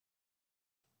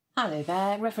Hello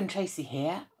there, Reverend Tracey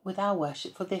here with our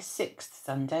worship for this 6th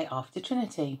Sunday after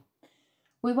Trinity.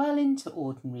 We're well into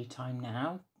ordinary time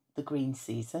now, the green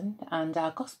season, and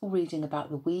our gospel reading about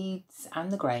the weeds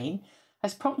and the grain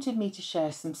has prompted me to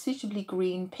share some suitably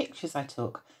green pictures I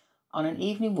took on an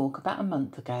evening walk about a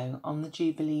month ago on the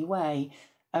Jubilee Way,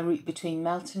 a route between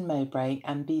Melton Mowbray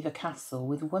and Belvoir Castle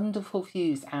with wonderful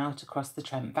views out across the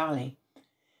Trent Valley.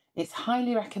 It's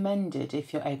highly recommended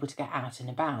if you're able to get out and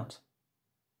about.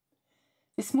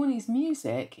 This morning's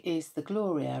music is the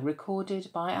Gloria, recorded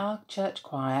by our church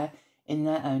choir in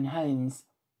their own homes.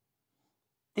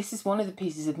 This is one of the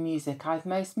pieces of music I've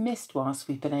most missed whilst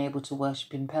we've been able to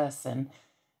worship in person,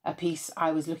 a piece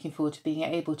I was looking forward to being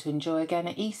able to enjoy again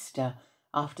at Easter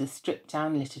after the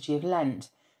stripped-down liturgy of Lent.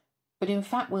 But in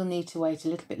fact we'll need to wait a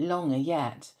little bit longer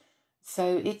yet,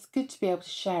 so it's good to be able to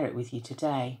share it with you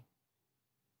today.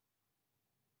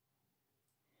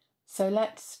 So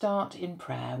let's start in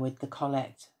prayer with the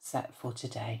collect set for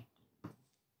today.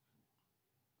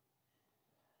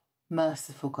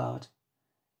 Merciful God,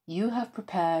 you have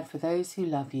prepared for those who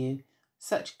love you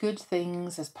such good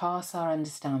things as pass our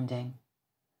understanding.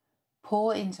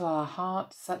 Pour into our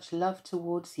hearts such love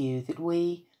towards you that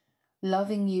we,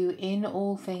 loving you in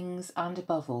all things and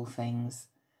above all things,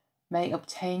 may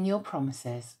obtain your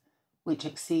promises which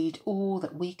exceed all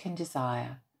that we can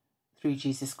desire, through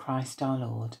Jesus Christ our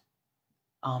Lord.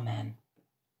 Amen.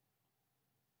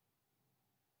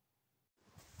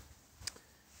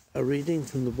 A reading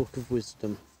from the Book of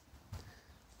Wisdom.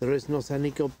 There is not any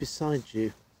God beside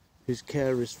you, whose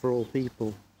care is for all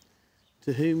people,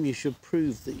 to whom you should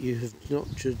prove that you have not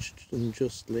judged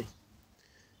unjustly.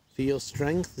 For your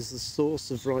strength is the source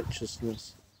of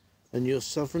righteousness, and your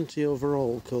sovereignty over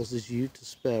all causes you to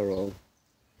spare all.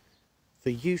 For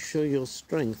you show your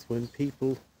strength when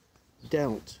people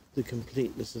doubt the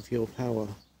completeness of your power,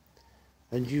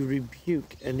 and you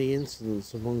rebuke any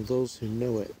insolence among those who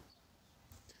know it.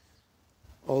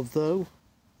 Although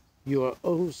you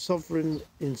are sovereign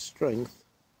in strength,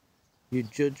 you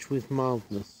judge with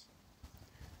mildness,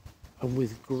 and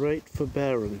with great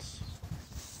forbearance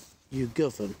you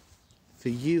govern, for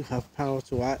you have power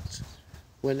to act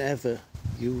whenever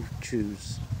you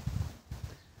choose.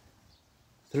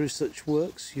 Through such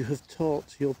works you have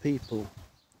taught your people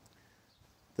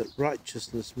that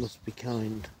righteousness must be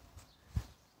kind,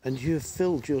 and you have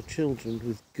filled your children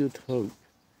with good hope,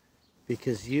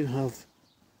 because you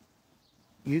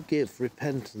give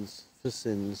repentance for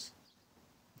sins.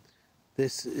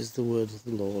 This is the word of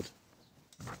the Lord.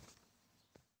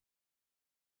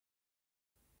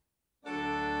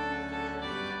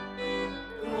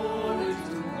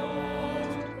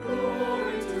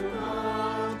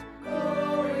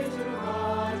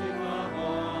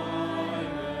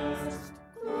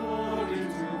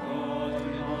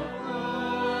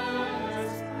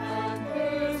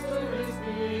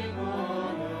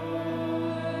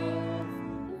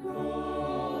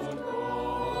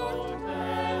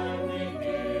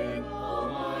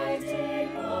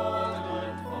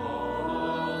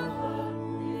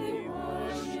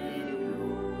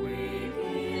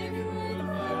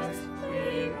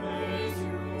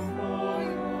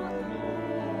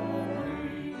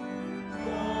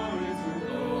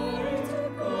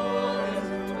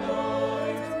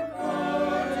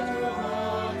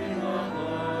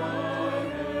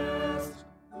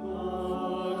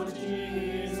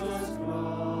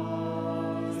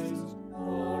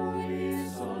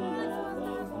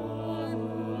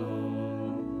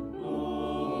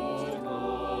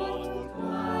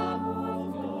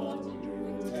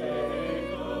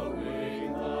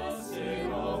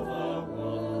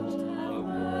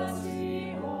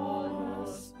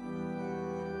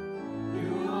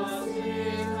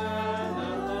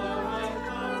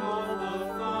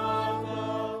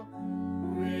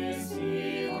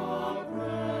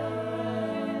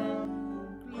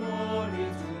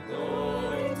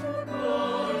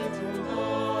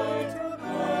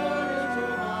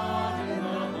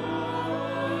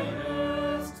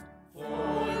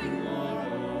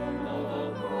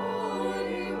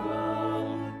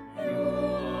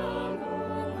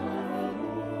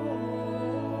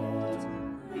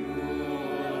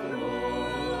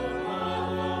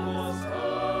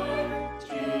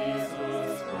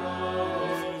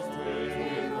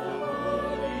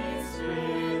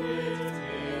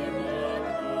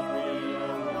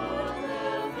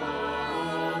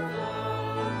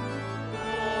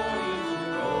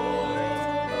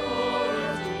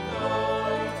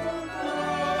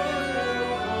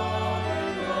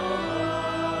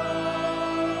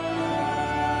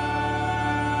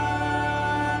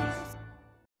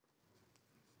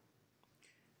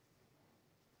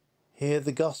 Hear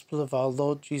the gospel of our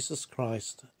Lord Jesus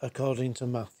Christ according to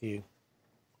Matthew.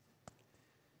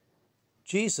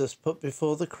 Jesus put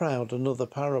before the crowd another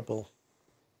parable.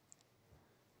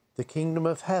 The kingdom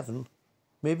of heaven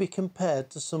may be compared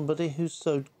to somebody who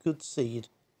sowed good seed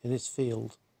in his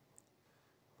field.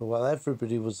 But while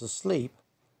everybody was asleep,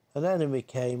 an enemy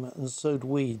came and sowed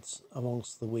weeds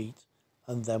amongst the wheat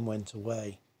and then went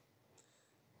away.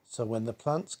 So when the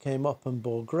plants came up and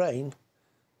bore grain,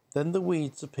 then the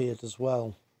weeds appeared as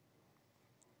well.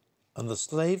 And the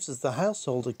slaves of the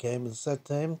householder came and said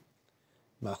to him,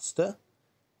 Master,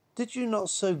 did you not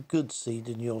sow good seed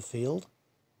in your field?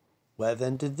 Where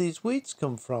then did these weeds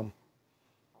come from?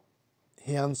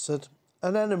 He answered,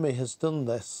 An enemy has done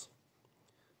this.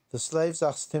 The slaves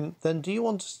asked him, Then do you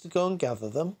want us to go and gather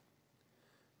them?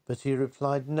 But he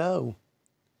replied, No,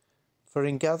 for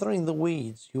in gathering the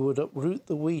weeds you would uproot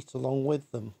the wheat along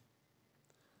with them.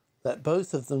 Let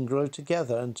both of them grow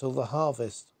together until the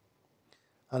harvest.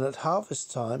 And at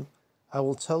harvest time I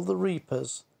will tell the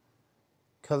reapers,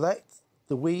 Collect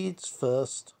the weeds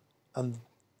first and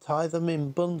tie them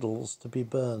in bundles to be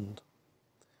burned,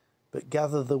 but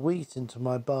gather the wheat into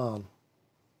my barn.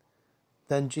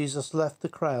 Then Jesus left the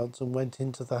crowds and went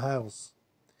into the house,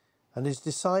 and his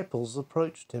disciples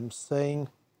approached him, saying,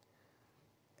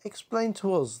 Explain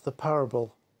to us the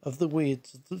parable of the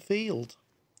weeds of the field.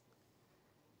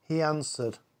 He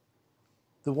answered,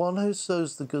 The one who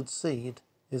sows the good seed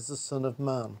is the Son of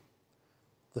Man.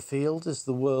 The field is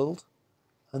the world,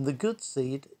 and the good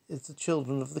seed is the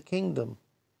children of the kingdom.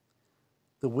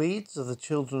 The weeds are the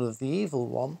children of the evil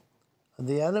one, and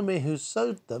the enemy who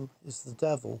sowed them is the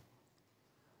devil.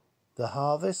 The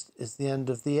harvest is the end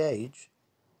of the age,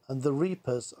 and the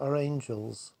reapers are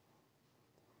angels.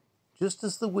 Just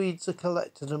as the weeds are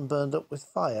collected and burned up with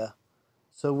fire,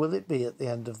 so will it be at the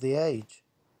end of the age.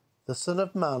 The Son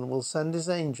of Man will send his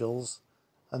angels,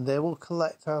 and they will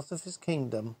collect out of his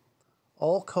kingdom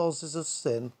all causes of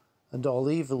sin and all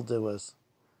evildoers,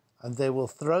 and they will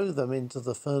throw them into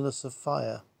the furnace of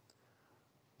fire,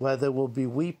 where there will be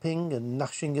weeping and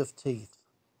gnashing of teeth.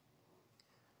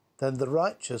 Then the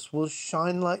righteous will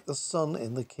shine like the sun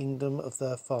in the kingdom of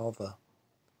their Father.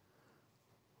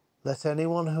 Let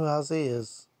anyone who has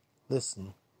ears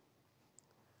listen.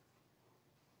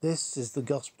 This is the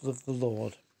gospel of the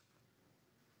Lord.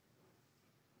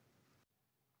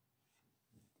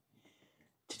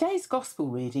 Today's Gospel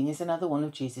reading is another one of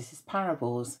Jesus'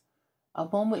 parables,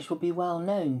 and one which will be well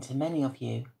known to many of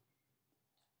you.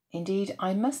 Indeed,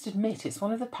 I must admit it's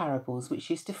one of the parables which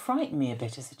used to frighten me a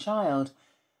bit as a child,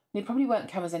 and it probably won't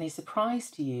come as any surprise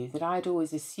to you that I'd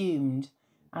always assumed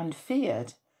and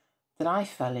feared that I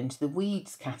fell into the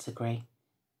weeds category.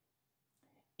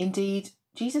 Indeed,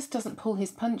 Jesus doesn't pull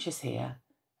his punches here,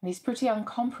 and he's pretty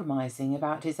uncompromising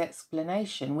about his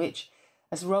explanation, which,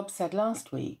 as Rob said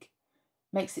last week,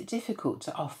 makes it difficult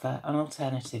to offer an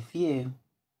alternative view.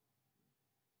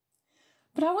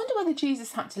 But I wonder whether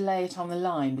Jesus had to lay it on the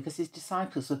line because his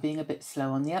disciples were being a bit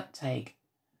slow on the uptake.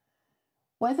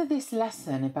 Whether this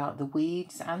lesson about the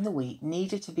weeds and the wheat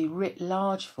needed to be writ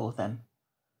large for them.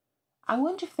 I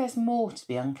wonder if there's more to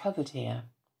be uncovered here.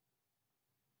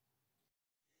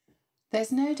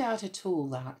 There's no doubt at all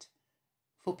that,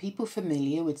 for people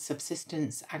familiar with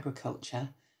subsistence agriculture,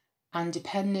 and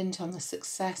dependent on the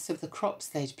success of the crops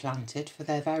they'd planted for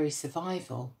their very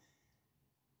survival,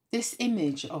 this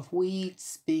image of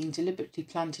weeds being deliberately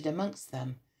planted amongst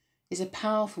them is a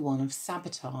powerful one of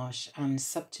sabotage and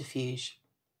subterfuge.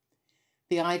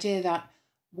 The idea that,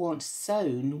 once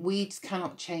sown, weeds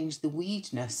cannot change the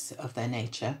weedness of their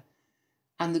nature,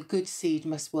 and the good seed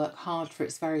must work hard for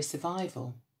its very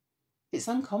survival. It's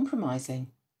uncompromising.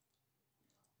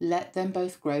 Let them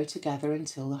both grow together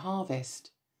until the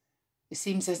harvest. It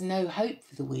seems there's no hope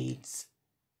for the weeds,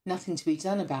 nothing to be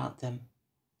done about them.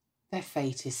 Their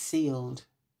fate is sealed.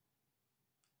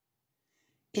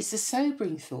 It's a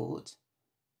sobering thought,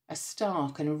 a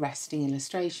stark and arresting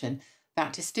illustration,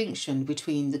 that distinction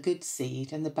between the good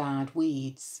seed and the bad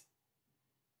weeds.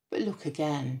 But look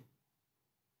again.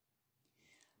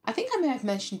 I think I may have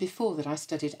mentioned before that I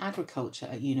studied agriculture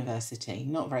at university,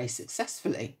 not very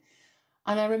successfully,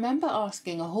 and I remember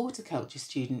asking a horticulture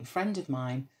student friend of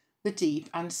mine the deep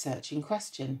and searching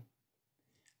question.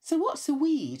 So what's a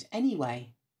weed,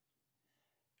 anyway?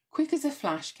 Quick as a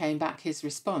flash came back his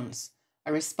response,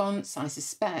 a response, I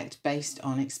suspect, based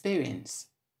on experience.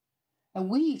 A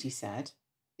weed, he said,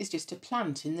 is just a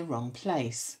plant in the wrong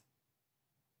place.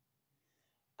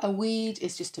 A weed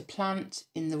is just a plant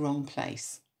in the wrong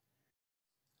place.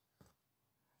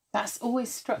 That's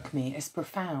always struck me as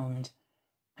profound,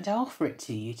 and I offer it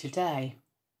to you today.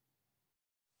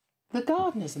 The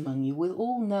gardeners among you will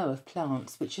all know of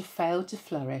plants which have failed to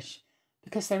flourish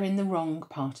because they're in the wrong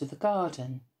part of the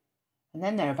garden, and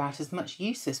then they're about as much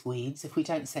use as weeds if we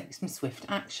don't take some swift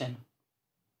action.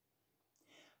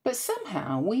 But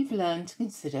somehow we've learned to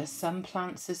consider some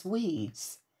plants as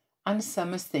weeds and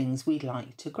some as things we'd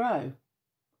like to grow.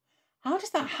 How does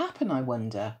that happen, I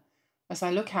wonder, as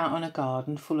I look out on a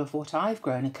garden full of what I've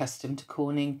grown accustomed to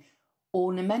calling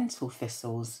ornamental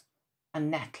thistles and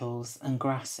nettles and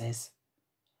grasses?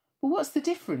 But what's the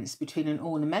difference between an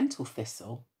ornamental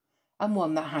thistle and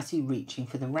one that has you reaching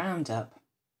for the roundup?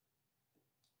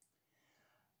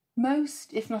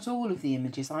 Most, if not all, of the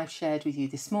images I've shared with you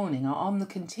this morning are on the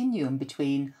continuum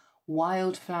between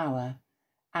wildflower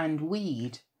and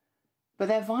weed, but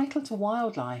they're vital to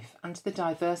wildlife and to the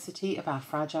diversity of our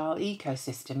fragile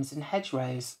ecosystems and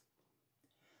hedgerows.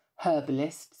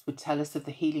 Herbalists would tell us of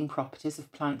the healing properties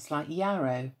of plants like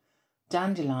yarrow,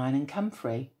 dandelion and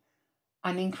comfrey,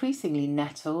 and increasingly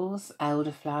nettles,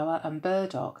 elderflower and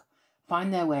burdock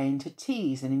find their way into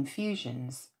teas and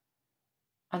infusions,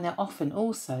 and they're often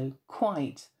also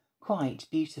quite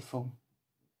beautiful.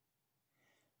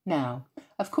 Now,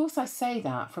 of course I say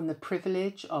that from the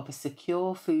privilege of a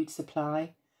secure food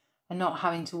supply and not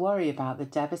having to worry about the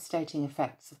devastating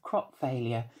effects of crop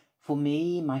failure for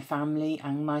me, my family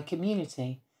and my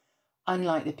community,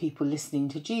 unlike the people listening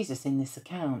to Jesus in this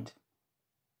account.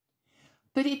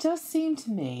 But it does seem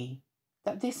to me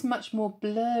that this much more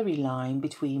blurry line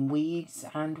between weeds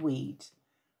and wheat,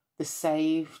 the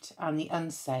saved and the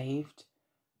unsaved,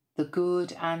 the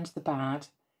good and the bad,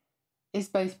 is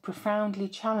both profoundly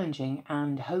challenging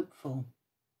and hopeful.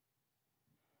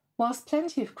 Whilst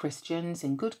plenty of Christians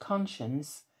in good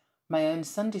conscience, my own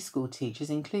Sunday school teachers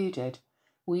included,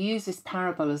 will use this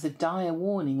parable as a dire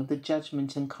warning of the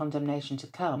judgment and condemnation to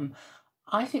come,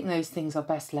 I think those things are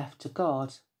best left to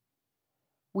God.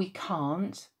 We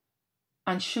can't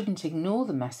and shouldn't ignore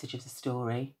the message of the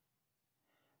story,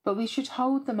 but we should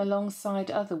hold them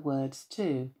alongside other words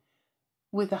too,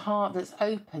 with a heart that's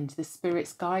open to the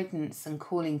Spirit's guidance and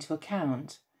calling to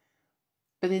account,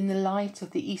 but in the light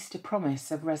of the Easter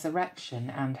promise of resurrection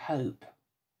and hope.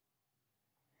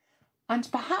 And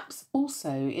perhaps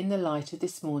also in the light of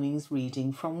this morning's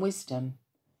reading from Wisdom,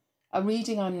 a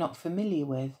reading I'm not familiar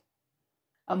with,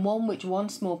 and one which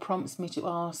once more prompts me to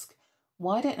ask,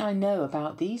 why don't I know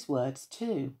about these words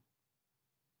too?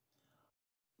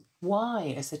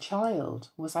 Why, as a child,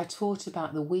 was I taught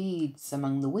about the weeds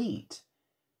among the wheat,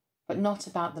 but not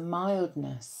about the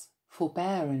mildness,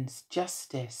 forbearance,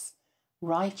 justice,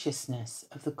 righteousness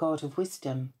of the God of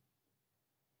wisdom?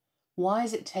 Why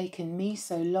has it taken me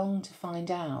so long to find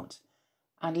out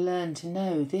and learn to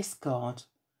know this God,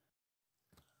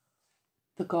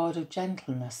 the God of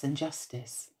gentleness and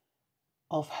justice,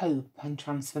 of hope and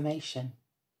transformation,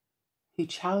 who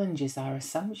challenges our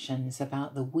assumptions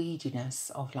about the weediness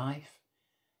of life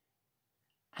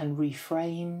and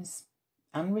reframes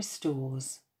and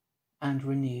restores and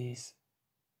renews?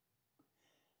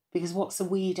 Because what's a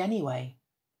weed anyway?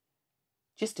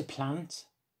 Just a plant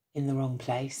in the wrong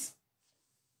place.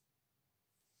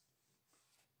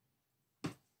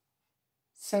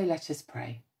 So let us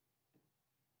pray.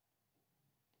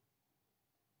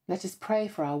 Let us pray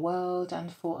for our world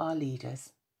and for our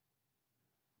leaders,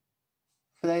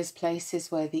 for those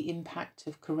places where the impact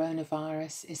of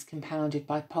coronavirus is compounded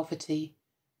by poverty,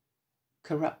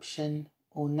 corruption,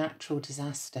 or natural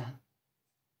disaster,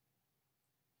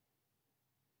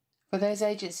 for those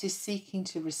agencies seeking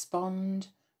to respond,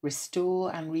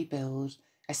 restore and rebuild,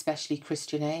 especially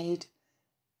Christian Aid,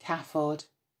 CAFOD,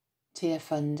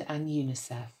 Tearfund and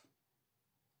UNICEF,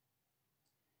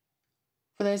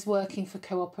 for those working for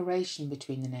cooperation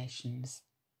between the nations,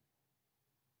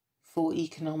 for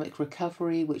economic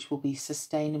recovery which will be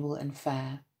sustainable and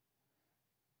fair,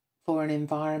 for an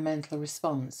environmental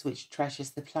response which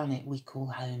treasures the planet we call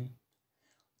home.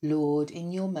 Lord,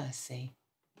 in your mercy,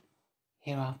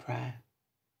 hear our prayer.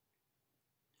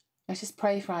 Let us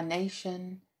pray for our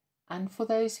nation and for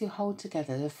those who hold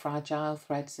together the fragile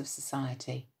threads of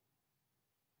society,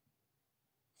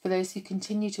 for those who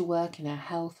continue to work in our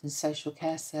health and social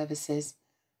care services,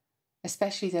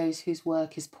 especially those whose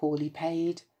work is poorly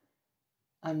paid,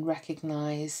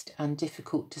 unrecognised and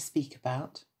difficult to speak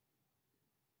about,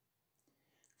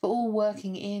 for all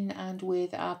working in and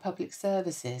with our public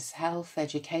services, health,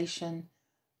 education,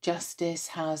 justice,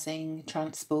 housing,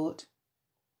 transport,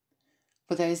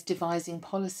 for those devising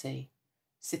policy,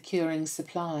 securing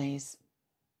supplies,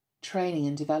 training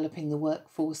and developing the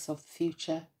workforce of the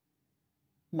future,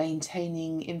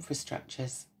 maintaining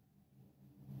infrastructures,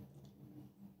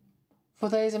 For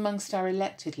those amongst our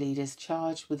elected leaders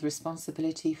charged with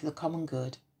responsibility for the common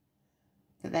good,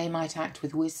 that they might act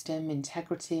with wisdom,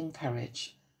 integrity and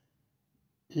courage.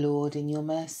 Lord, in your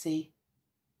mercy,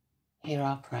 hear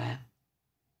our prayer.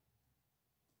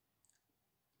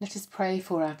 Let us pray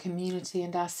for our community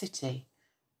and our city,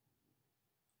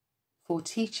 for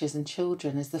teachers and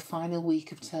children as the final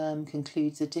week of term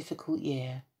concludes a difficult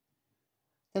year,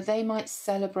 that they might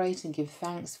celebrate and give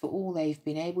thanks for all they've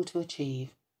been able to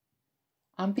achieve,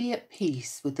 and be at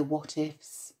peace with the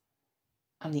what-ifs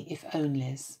and the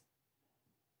if-onlys.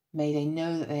 May they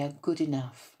know that they are good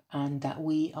enough and that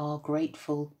we are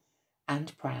grateful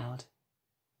and proud.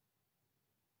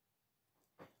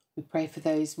 We pray for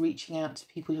those reaching out to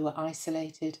people who are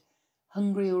isolated,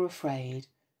 hungry or afraid,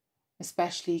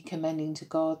 especially commending to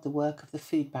God the work of the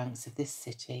food banks of this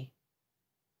city.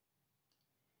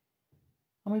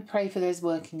 And we pray for those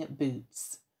working at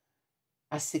Boots,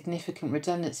 as significant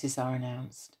redundancies are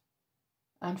announced,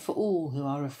 and for all who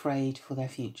are afraid for their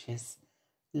futures.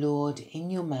 Lord, in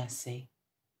your mercy,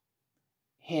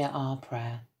 hear our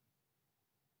prayer.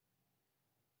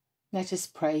 Let us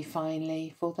pray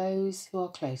finally for those who are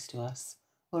close to us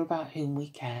or about whom we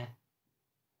care,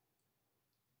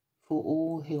 for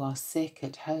all who are sick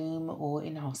at home or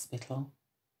in hospital,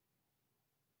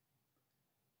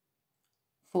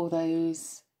 for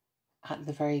those at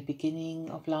the very beginning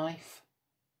of life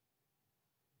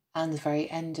and the very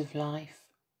end of life,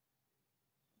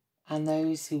 and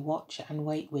those who watch and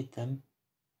wait with them,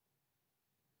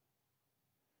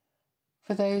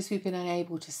 for those we've been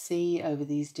unable to see over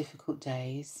these difficult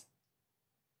days,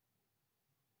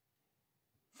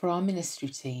 for our ministry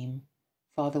team,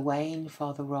 Father Wayne,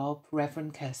 Father Rob,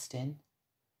 Reverend Kirsten,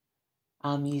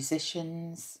 our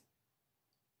musicians,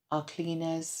 our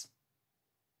cleaners,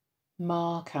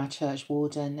 Mark, our church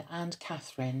warden, and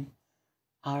Catherine,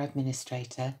 our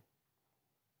administrator.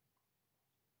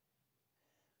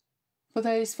 For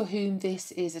those for whom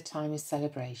this is a time of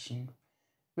celebration,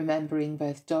 remembering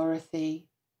both Dorothy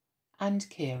and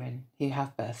Kieran, who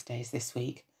have birthdays this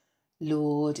week,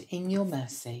 Lord, in your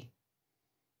mercy,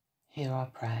 hear our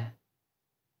prayer.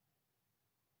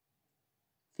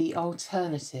 The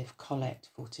alternative collect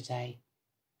for today.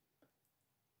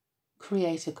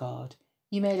 Creator God,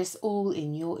 you made us all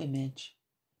in your image.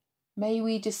 May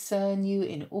we discern you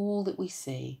in all that we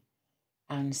see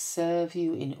and serve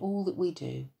you in all that we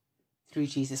do, through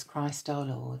Jesus Christ our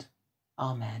Lord.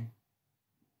 Amen.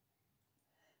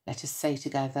 Let us say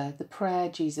together the prayer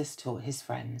Jesus taught his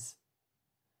friends.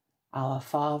 Our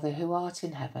Father who art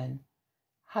in heaven,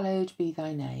 hallowed be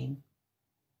thy name.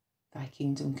 Thy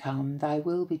kingdom come, thy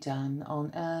will be done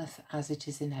on earth as it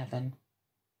is in heaven.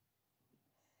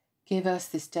 Give us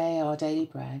this day our daily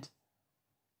bread,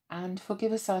 and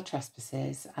forgive us our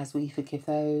trespasses as we forgive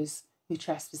those who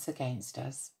trespass against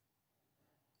us.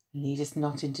 Lead us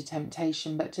not into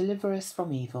temptation, but deliver us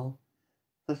from evil.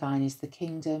 For thine is the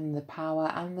kingdom, the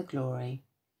power, and the glory,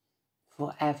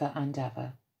 for ever and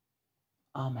ever.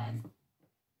 Amen.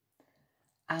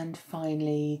 And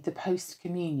finally, the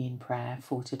post-communion prayer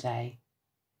for today.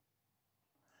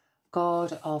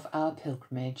 God of our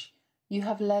pilgrimage, you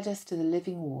have led us to the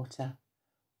living water.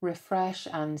 Refresh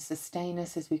and sustain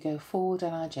us as we go forward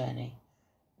on our journey.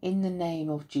 In the name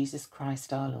of Jesus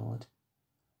Christ our Lord.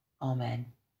 Amen.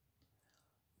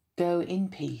 Go in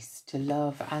peace to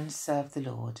love and serve the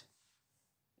Lord.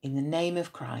 In the name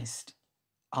of Christ.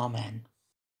 Amen.